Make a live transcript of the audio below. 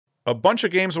A bunch of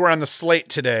games were on the slate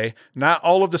today. Not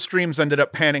all of the streams ended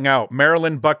up panning out.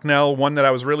 Maryland, Bucknell, one that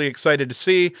I was really excited to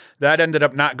see, that ended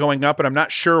up not going up, and I'm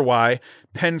not sure why.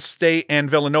 Penn State and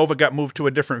Villanova got moved to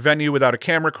a different venue without a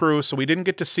camera crew, so we didn't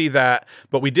get to see that,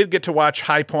 but we did get to watch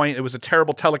High Point. It was a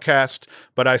terrible telecast,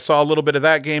 but I saw a little bit of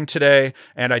that game today,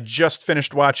 and I just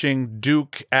finished watching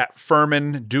Duke at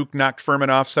Furman. Duke knocked Furman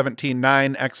off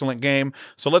 17-9. Excellent game.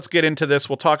 So let's get into this.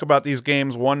 We'll talk about these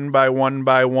games one by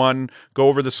one, go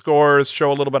over the scores, show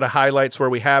a little bit of highlights where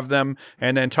we have them,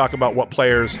 and then talk about what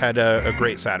players had a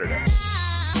great Saturday.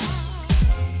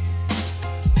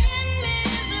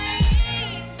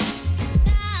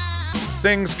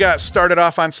 Things got started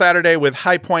off on Saturday with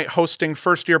High Point hosting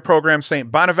first-year program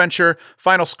St. Bonaventure.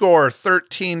 Final score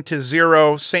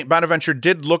 13-0. St. Bonaventure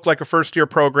did look like a first-year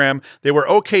program. They were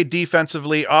okay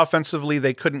defensively. Offensively,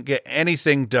 they couldn't get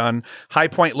anything done. High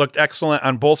Point looked excellent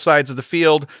on both sides of the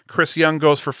field. Chris Young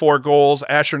goes for 4 goals.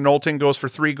 Asher Knowlton goes for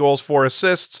 3 goals, 4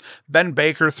 assists. Ben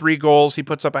Baker, 3 goals. He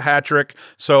puts up a hat trick.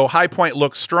 So High Point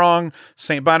looks strong.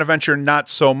 St. Bonaventure, not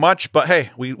so much. But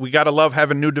hey, we got to love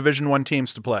having new Division I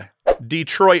teams to play.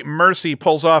 Detroit Mercy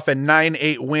pulls off a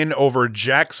 9-8 win over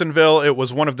Jacksonville. It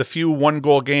was one of the few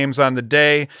one-goal games on the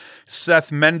day.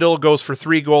 Seth Mendel goes for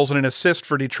 3 goals and an assist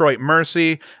for Detroit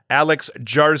Mercy. Alex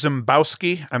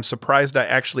Jarzimbowski, I'm surprised I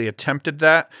actually attempted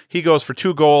that. He goes for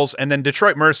 2 goals. And then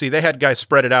Detroit Mercy, they had guys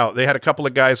spread it out. They had a couple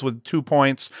of guys with 2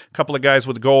 points, a couple of guys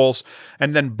with goals.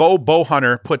 And then Bo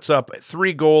Bowhunter puts up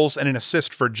 3 goals and an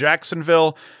assist for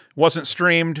Jacksonville. Wasn't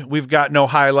streamed. We've got no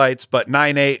highlights, but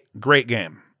 9-8, great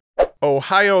game.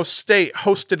 Ohio State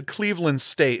hosted Cleveland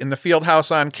State in the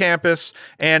Fieldhouse on campus,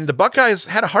 and the Buckeyes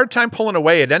had a hard time pulling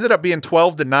away. It ended up being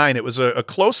 12-9. It was a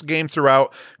close game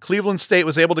throughout. Cleveland State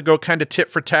was able to go kind of tit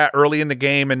for tat early in the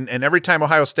game, and every time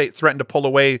Ohio State threatened to pull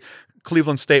away,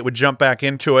 Cleveland State would jump back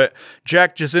into it.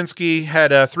 Jack Jasinski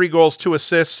had 3 goals, 2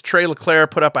 assists. Trey LeClaire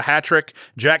put up a hat trick.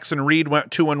 Jackson Reed went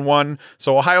 2-1.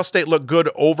 So Ohio State looked good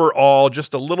overall,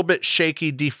 just a little bit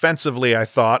shaky defensively, I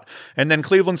thought. And then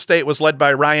Cleveland State was led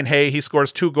by Ryan Hay. He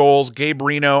scores 2 goals. Gabe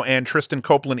Reno and Tristan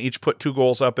Copeland each put 2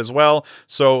 goals up as well.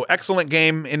 So excellent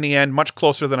game in the end, much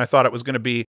closer than I thought it was going to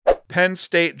be. Penn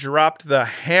State dropped the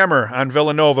hammer on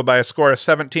Villanova by a score of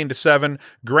 17-7.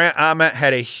 Grant Ahmet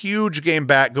had a huge game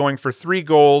back, going for 3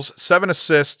 goals, 7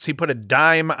 assists. He put a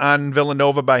dime on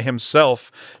Villanova by himself.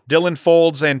 Dylan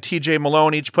Folds and TJ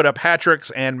Malone each put up hat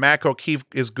tricks, and Mac O'Keefe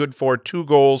is good for 2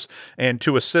 goals and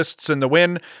 2 assists in the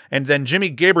win. And then Jimmy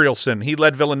Gabrielson, he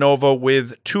led Villanova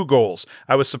with 2 goals.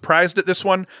 I was surprised at this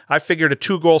one. I figured a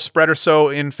 2-goal spread or so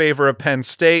in favor of Penn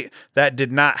State. That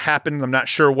did not happen. I'm not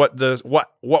sure what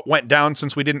went down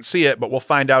since we didn't see it, but we'll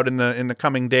find out in the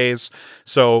coming days.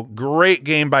 So great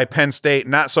game by Penn State.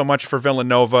 Not so much for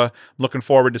Villanova. Looking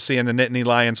forward to seeing the Nittany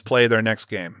Lions play their next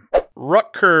game.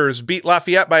 Rutgers beat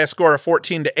Lafayette by a score of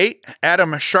 14-8.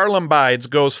 Adam Charlambides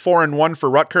goes 4-1 for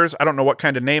Rutgers. I don't know what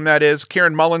kind of name that is.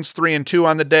 Kieran Mullins 3-2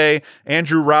 on the day.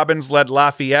 Andrew Robbins led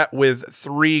Lafayette with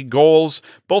 3 goals.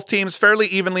 Both teams fairly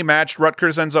evenly matched.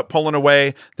 Rutgers ends up pulling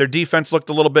away. Their defense looked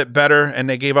a little bit better, and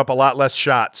they gave up a lot less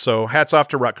shots. So hats off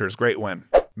to Rutgers. Great win.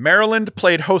 Maryland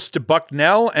played host to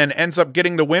Bucknell and ends up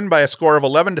getting the win by a score of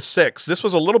 11-6. This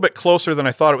was a little bit closer than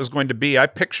I thought it was going to be. I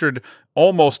pictured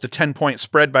almost a 10-point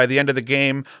spread by the end of the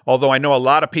game, although I know a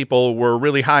lot of people were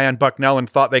really high on Bucknell and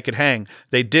thought they could hang.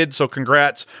 They did, so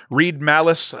congrats. Reed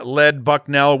Malice led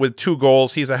Bucknell with 2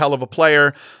 goals. He's a hell of a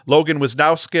player. Logan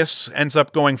Wisdowskis ends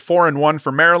up going 4-1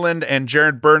 for Maryland, and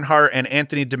Jared Bernhardt and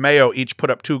Anthony DeMeo each put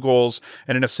up 2 goals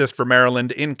and an assist for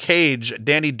Maryland. In cage,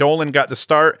 Danny Dolan got the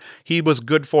start. He was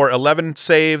good for 11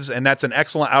 saves, and that's an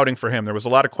excellent outing for him. There was a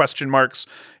lot of question marks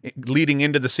leading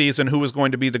into the season, who was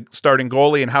going to be the starting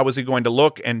goalie and how was he going to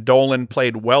look, and Dolan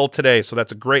played well today, so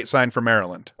that's a great sign for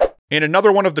Maryland. In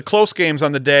another one of the close games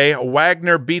on the day,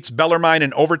 Wagner beats Bellarmine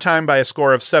in overtime by a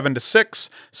score of 7-6.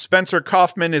 Spencer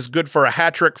Kaufman is good for a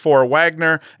hat trick for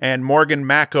Wagner, and Morgan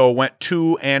Macco went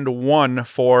 2-1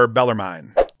 for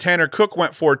Bellarmine. Tanner Cook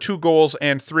went for 2 goals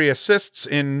and 3 assists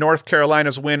in North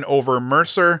Carolina's win over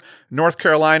Mercer. North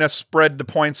Carolina spread the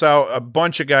points out. A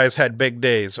bunch of guys had big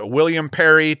days. William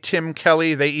Perry, Tim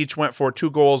Kelly, they each went for 2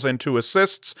 goals and 2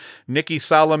 assists. Nikki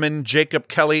Solomon, Jacob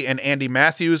Kelly, and Andy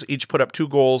Matthews each put up 2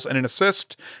 goals and an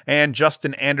assist. And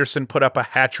Justin Anderson put up a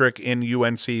hat trick in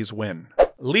UNC's win.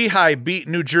 Lehigh beat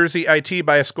New Jersey IT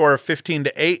by a score of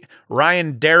 15-8.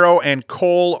 Ryan Darrow and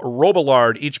Cole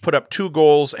Robillard each put up 2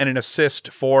 goals and an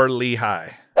assist for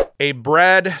Lehigh. A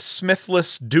Brad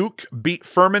Smithless Duke beat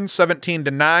Furman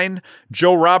 17-9.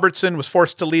 Joe Robertson was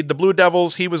forced to lead the Blue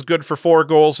Devils. He was good for 4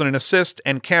 goals and an assist,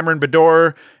 and Cameron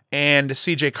Bedore and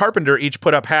CJ Carpenter each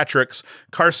put up hat tricks.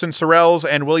 Carson Sorrells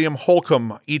and William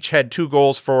Holcomb each had 2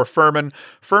 goals for Furman.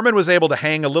 Furman was able to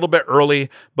hang a little bit early,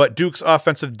 but Duke's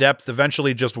offensive depth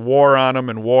eventually just wore on them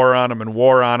and wore on them and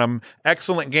wore on them.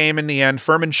 Excellent game in the end.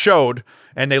 Furman showed,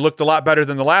 and they looked a lot better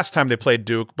than the last time they played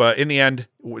Duke, but in the end,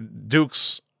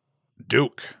 Duke's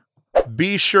Duke.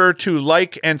 Be sure to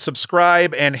like and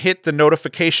subscribe and hit the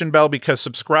notification bell, because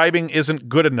subscribing isn't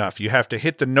good enough. You have to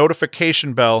hit the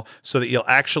notification bell so that you'll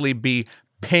actually be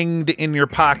pinged in your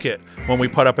pocket when we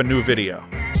put up a new video.